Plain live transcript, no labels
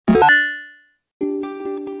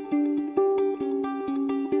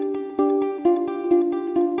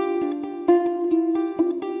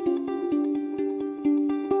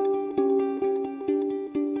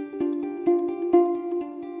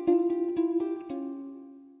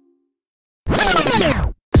Hey,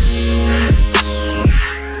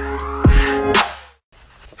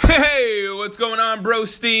 what's going on,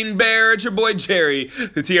 Brostein Bear? It's your boy Jerry,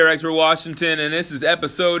 the TRX for Washington, and this is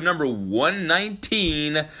episode number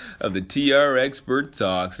 119 of the TR Expert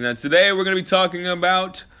Talks. Now, today we're going to be talking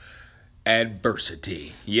about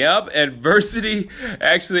adversity. Yep, adversity.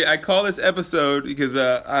 Actually, I call this episode because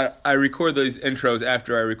I record these intros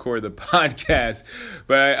after I record the podcast,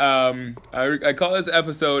 but I call this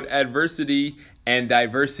episode Adversity and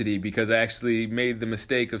Diversity because I actually made the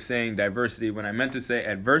mistake of saying diversity when I meant to say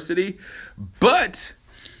adversity. But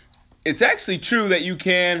it's actually true that you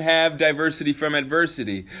can have diversity from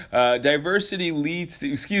adversity. Diversity leads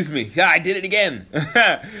to, I did it again.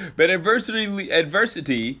 But adversity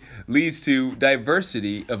leads to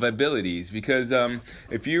diversity of abilities because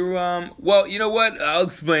if you, well, you know what? I'll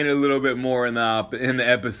explain it a little bit more in the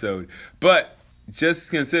episode. But just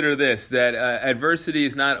consider this, that adversity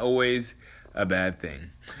is not always a bad thing.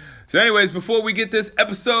 So anyways, before we get this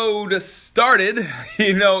episode started,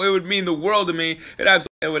 it would mean the world to me. It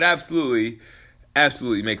would absolutely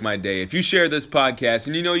make my day if you share this podcast.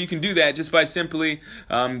 And you can do that just by simply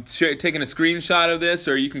taking a screenshot of this,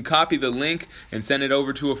 or you can copy the link and send it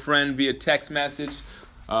over to a friend via text message.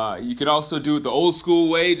 You can also do it the old school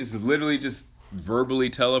way, just verbally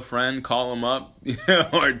tell a friend, call them up,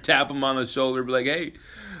 or tap them on the shoulder, be like, hey,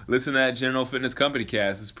 listen to that General Fitness Company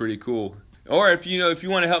cast. It's pretty cool. Or if you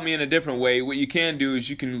want to help me in a different way, what you can do is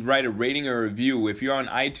you can write a rating or review. If you're on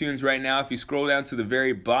iTunes right now, if you scroll down to the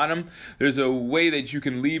very bottom, there's a way that you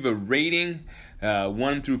can leave a rating.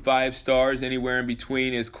 1 through 5 stars, anywhere in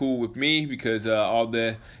between is cool with me because all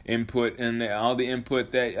the input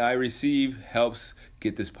that I receive helps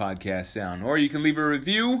get this podcast sound. Or you can leave a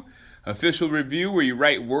review. Official review where you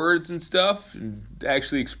write words and stuff and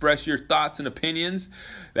actually express your thoughts and opinions.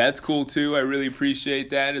 That's cool too. I really appreciate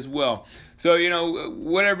that as well. So,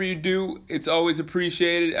 whatever you do, it's always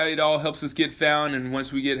appreciated. It all helps us get found. And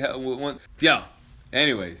once we get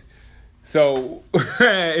anyways. So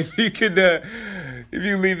if you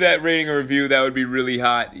leave that rating or review, that would be really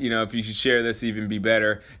hot. If you should share this, even be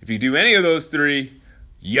better. If you do any of those three,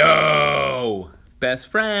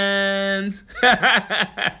 best friends.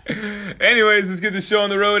 Anyways, let's get the show on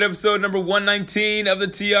the road. Episode number 119 of the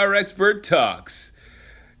TR Expert Talks.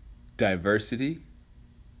 Diversity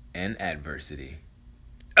and adversity.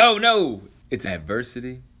 Oh no, it's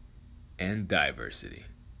adversity and diversity.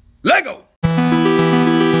 Lego!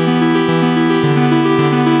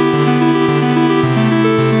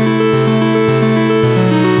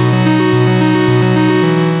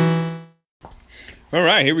 All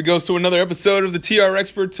right, here we go. So another episode of the TR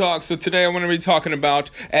Expert Talk. So today I want to be talking about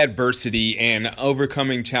adversity and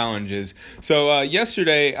overcoming challenges. So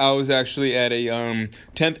yesterday I was actually at a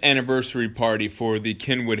 10th anniversary party for the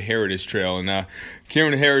Kenwood Heritage Trail. And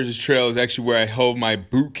Kenwood Heritage Trail is actually where I hold my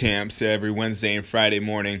boot camps every Wednesday and Friday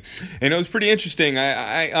morning. And it was pretty interesting.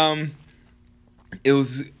 It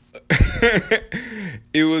was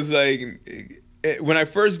it was like when I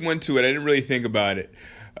first went to it, I didn't really think about it.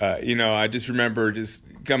 I just remember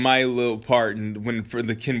got my little part, and when for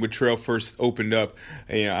the Kenwood Trail first opened up,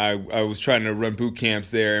 I was trying to run boot camps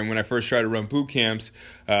there, and when I first tried to run boot camps,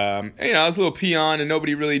 I was a little peon, and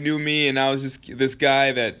nobody really knew me, and I was just this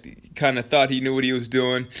guy that kind of thought he knew what he was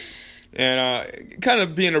doing, and kind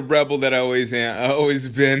of being a rebel that I always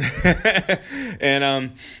been,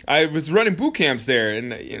 and I was running boot camps there,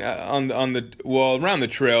 and around the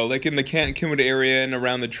trail, like in the Kenwood area and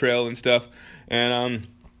around the trail and stuff, and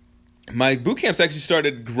my boot camps actually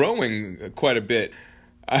started growing quite a bit.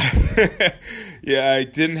 I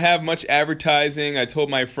didn't have much advertising. I told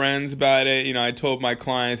my friends about it. I told my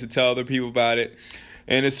clients to tell other people about it.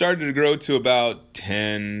 And it started to grow to about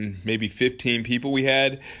 10, maybe 15 people we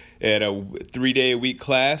had at a 3-day-a-week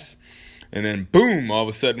class. And then, boom, all of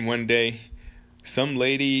a sudden one day, some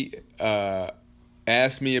lady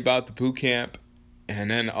asked me about the boot camp.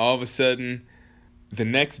 And then all of a sudden, the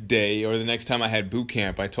next day, or the next time I had boot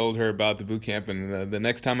camp, I told her about the boot camp, and the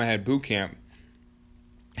next time I had boot camp,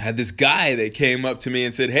 I had this guy that came up to me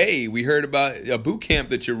and said, hey, we heard about a boot camp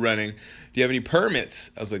that you're running. Do you have any permits?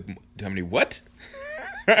 I was like, do you have any what?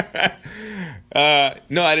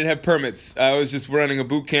 No, I didn't have permits. I was just running a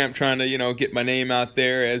boot camp trying to, get my name out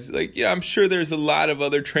there as I'm sure there's a lot of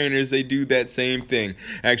other trainers, they do that same thing.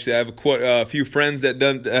 Actually, I have a few friends that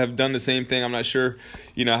have done the same thing. I'm not sure,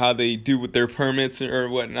 how they do with their permits or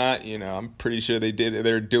whatnot. I'm pretty sure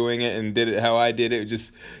they're doing it and did it how I did it,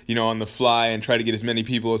 just, on the fly and try to get as many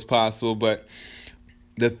people as possible. But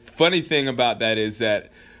the funny thing about that is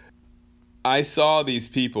that I saw these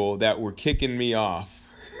people that were kicking me off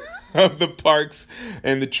of the parks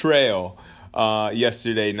and the trail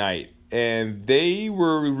yesterday night, and they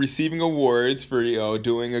were receiving awards for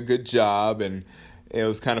doing a good job, and it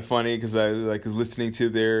was kind of funny because I was listening to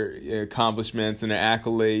their accomplishments and their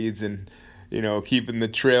accolades, and keeping the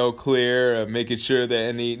trail clear, making sure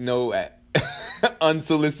that no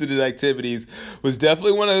unsolicited activities was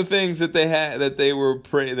definitely one of the things that they had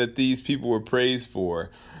that these people were praised for.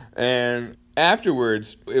 And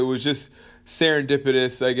afterwards, it was just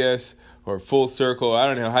serendipitous, I guess, or full circle. I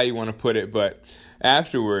don't know how you want to put it, but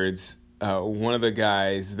afterwards, one of the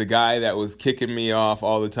guy that was kicking me off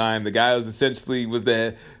all the time, the guy was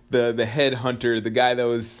the head hunter, the guy that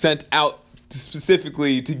was sent out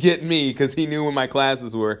specifically to get me because he knew when my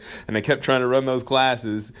classes were, and I kept trying to run those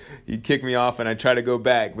classes. He'd kick me off and I'd try to go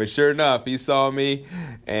back, but sure enough, he saw me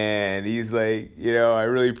and he's like, I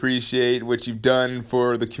really appreciate what you've done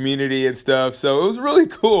for the community and stuff. So it was really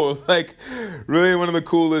cool. It was like really one of the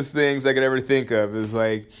coolest things I could ever think of. It was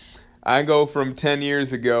like, I go from 10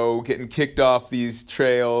 years ago getting kicked off these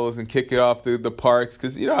trails and kicked off the parks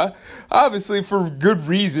because, obviously for good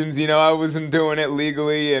reasons, I wasn't doing it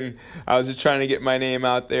legally and I was just trying to get my name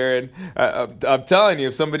out there. And I'm telling you,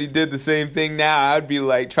 if somebody did the same thing now, I'd be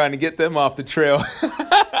like trying to get them off the trail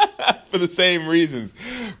for the same reasons.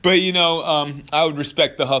 But, I would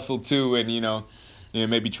respect the hustle too, and,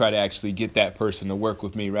 maybe try to actually get that person to work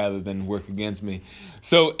with me rather than work against me.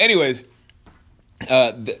 So anyways,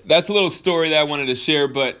 that's a little story that I wanted to share,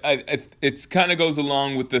 but it kind of goes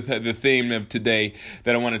along with the theme of today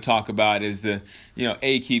that I want to talk about is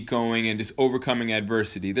keep going and just overcoming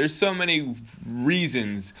adversity. There's so many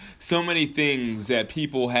reasons, so many things that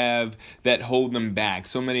people have that hold them back.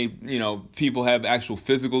 So many, people have actual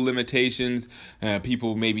physical limitations.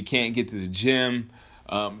 People maybe can't get to the gym.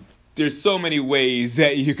 There's so many ways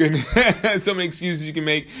that you can, so many excuses you can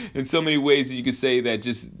make, and so many ways that you can say that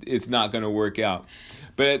just it's not going to work out.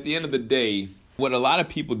 But at the end of the day, what a lot of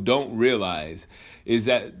people don't realize is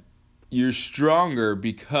that you're stronger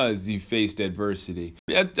because you faced adversity.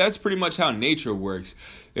 That's pretty much how nature works,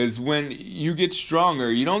 is when you get stronger,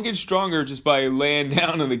 you don't get stronger just by laying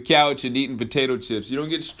down on the couch and eating potato chips. You don't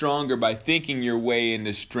get stronger by thinking your way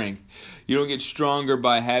into strength. You don't get stronger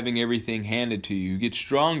by having everything handed to you. You get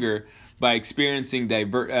stronger by experiencing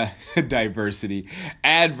adversity.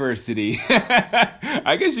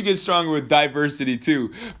 I guess you get stronger with diversity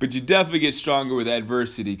too, but you definitely get stronger with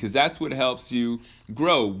adversity because that's what helps you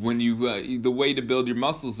grow. When the way to build your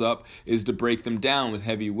muscles up is to break them down with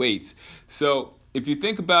heavy weights. So if you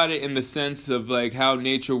think about it in the sense of like how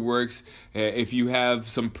nature works, if you have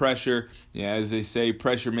some pressure, as they say,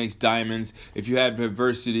 pressure makes diamonds. If you have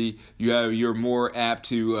adversity, you're more apt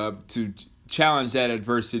to challenge that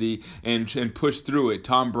adversity and push through it.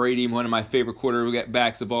 Tom Brady, one of my favorite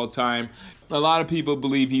quarterbacks of all time. A lot of people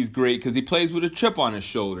believe he's great because he plays with a chip on his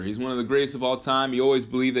shoulder. He's one of the greatest of all time. He always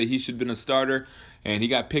believed that he should have been a starter, and he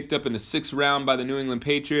got picked up in the 6th round by the New England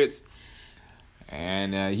Patriots.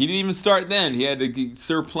 And he didn't even start then. He had to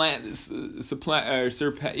supplant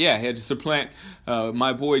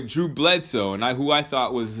my boy Drew Bledsoe, and who I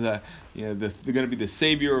thought was going to be the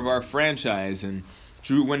savior of our franchise. And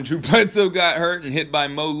when Drew Bledsoe got hurt and hit by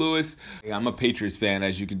Mo Lewis, I'm a Patriots fan,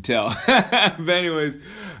 as you can tell. But anyways,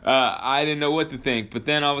 I didn't know what to think. But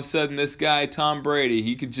then all of a sudden, this guy, Tom Brady,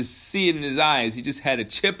 he could just see it in his eyes. He just had a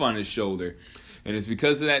chip on his shoulder. And it's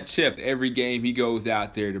because of that chip, every game he goes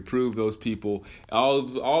out there to prove those people, all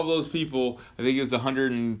of those people, I think it was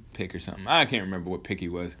 100 and pick or something. I can't remember what pick he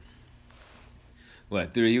was. He was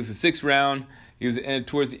the 6th round. He was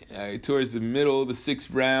towards the middle of the 6th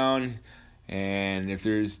round. And if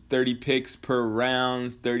there's 30 picks per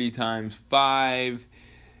round, 30 times 5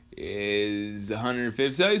 is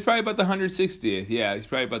 150. So he's probably about the 160th. Yeah, he's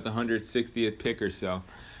probably about the 160th pick or so.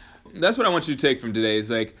 That's what I want you to take from today is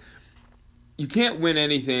like, you can't win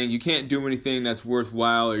anything, you can't do anything that's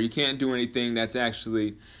worthwhile, or you can't do anything that's actually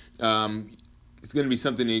it's going to be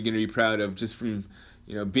something that you're going to be proud of just from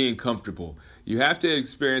being comfortable. You have to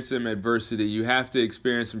experience some adversity. You have to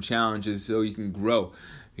experience some challenges so you can grow.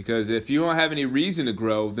 Because if you don't have any reason to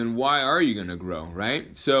grow, then why are you going to grow,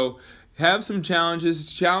 right? So have some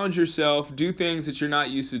challenges, challenge yourself, do things that you're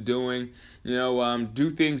not used to doing, do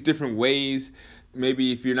things different ways.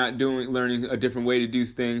 Maybe if you're not learning a different way to do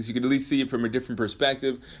things, you could at least see it from a different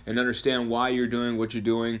perspective and understand why you're doing what you're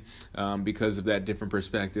doing because of that different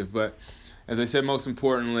perspective. But as I said, most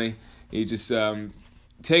importantly, you just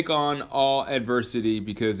take on all adversity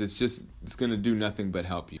because it's going to do nothing but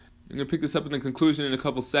help you. I'm going to pick this up in the conclusion in a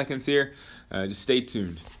couple seconds here. Just stay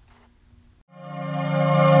tuned.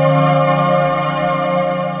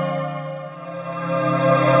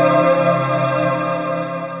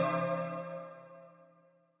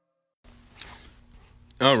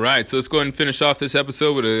 All right, so let's go ahead and finish off this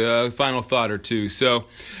episode with a final thought or two. So,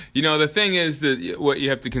 the thing is that what you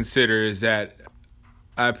have to consider is that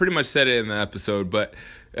I pretty much said it in the episode, but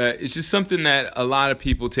it's just something that a lot of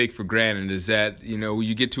people take for granted is that,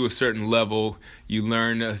 you get to a certain level, you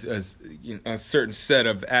learn a certain set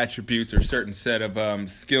of attributes or certain set of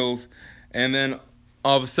skills, and then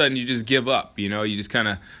all of a sudden you just give up. You just kind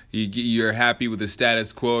of, you're happy with the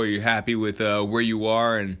status quo, or you're happy with where you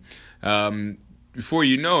are, and before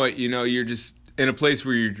you know it, you're just in a place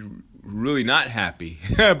where you're really not happy,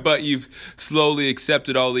 but you've slowly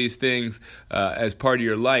accepted all these things as part of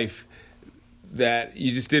your life that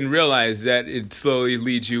you just didn't realize that it slowly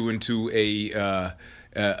leads you into a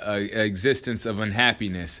existence of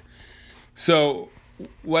unhappiness. So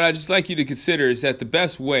what I'd just like you to consider is that the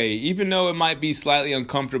best way, even though it might be slightly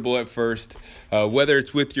uncomfortable at first, whether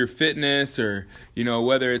it's with your fitness or,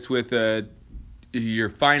 whether it's with your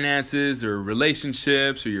finances or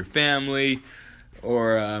relationships or your family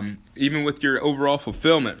or even with your overall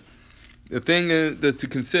fulfillment, the thing to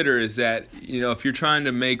consider is that, if you're trying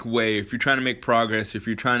to make way, if you're trying to make progress, if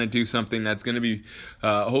you're trying to do something that's going to be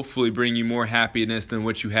hopefully bring you more happiness than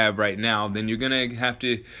what you have right now, then you're going to have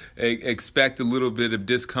to expect a little bit of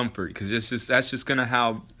discomfort, because that's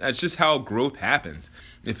just how growth happens.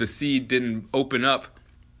 If a seed didn't open up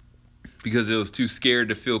because it was too scared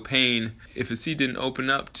to feel pain, if a seed didn't open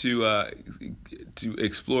up to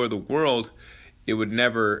explore the world, it would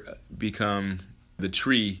never become the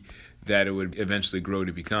tree that it would eventually grow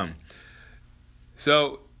to become.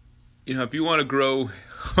 So, if you want to grow,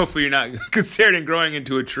 hopefully you're not considering growing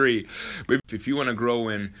into a tree, but if you want to grow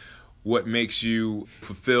in what makes you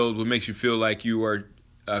fulfilled, what makes you feel like you are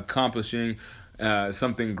accomplishing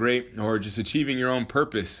something great or just achieving your own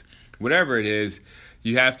purpose, whatever it is,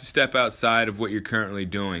 you have to step outside of what you're currently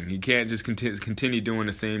doing. You can't just continue doing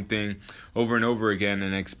the same thing over and over again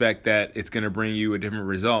and expect that it's going to bring you a different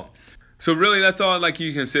result. So really, that's all I'd like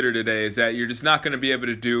you to consider today, is that you're just not going to be able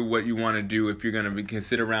to do what you want to do if you're going to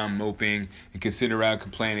sit around moping and sit around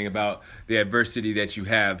complaining about the adversity that you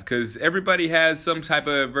have. Because everybody has some type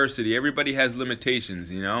of adversity. Everybody has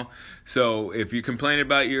limitations, So if you complain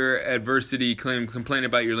about your adversity, complain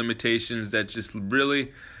about your limitations, that just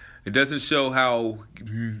really... It doesn't show how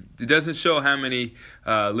many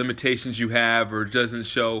limitations you have, or it doesn't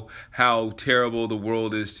show how terrible the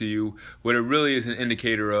world is to you. What it really is an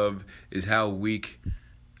indicator of is how weak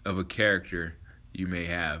of a character you may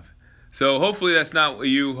have. So hopefully that's not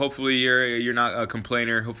you. Hopefully you're not a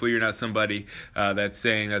complainer. Hopefully you're not somebody that's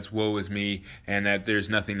saying that's woe is me, and that there's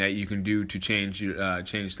nothing that you can do to change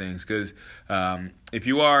things. Because if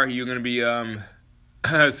you are, you're going to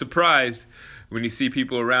be surprised when you see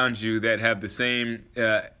people around you that have the same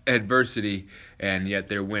adversity and yet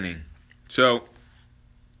they're winning. So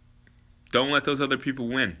don't let those other people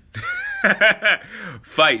win.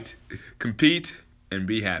 Fight, compete, and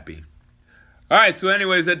be happy. All right, so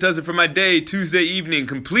anyways, that does it for my day. Tuesday evening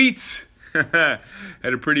complete. Had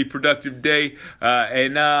a pretty productive day.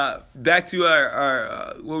 And back to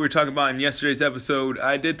our what we were talking about in yesterday's episode.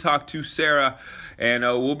 I did talk to Sarah, and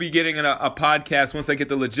we'll be getting a podcast once I get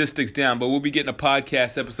the logistics down. But we'll be getting a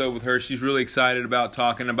podcast episode with her. She's really excited about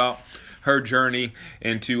talking about her journey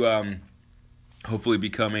into hopefully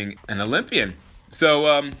becoming an Olympian.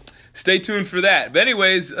 So stay tuned for that. But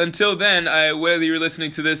anyways, until then, whether you're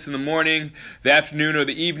listening to this in the morning, the afternoon, or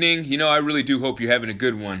the evening, I really do hope you're having a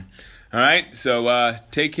good one. All right, so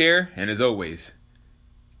take care, and as always,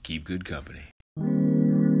 keep good company.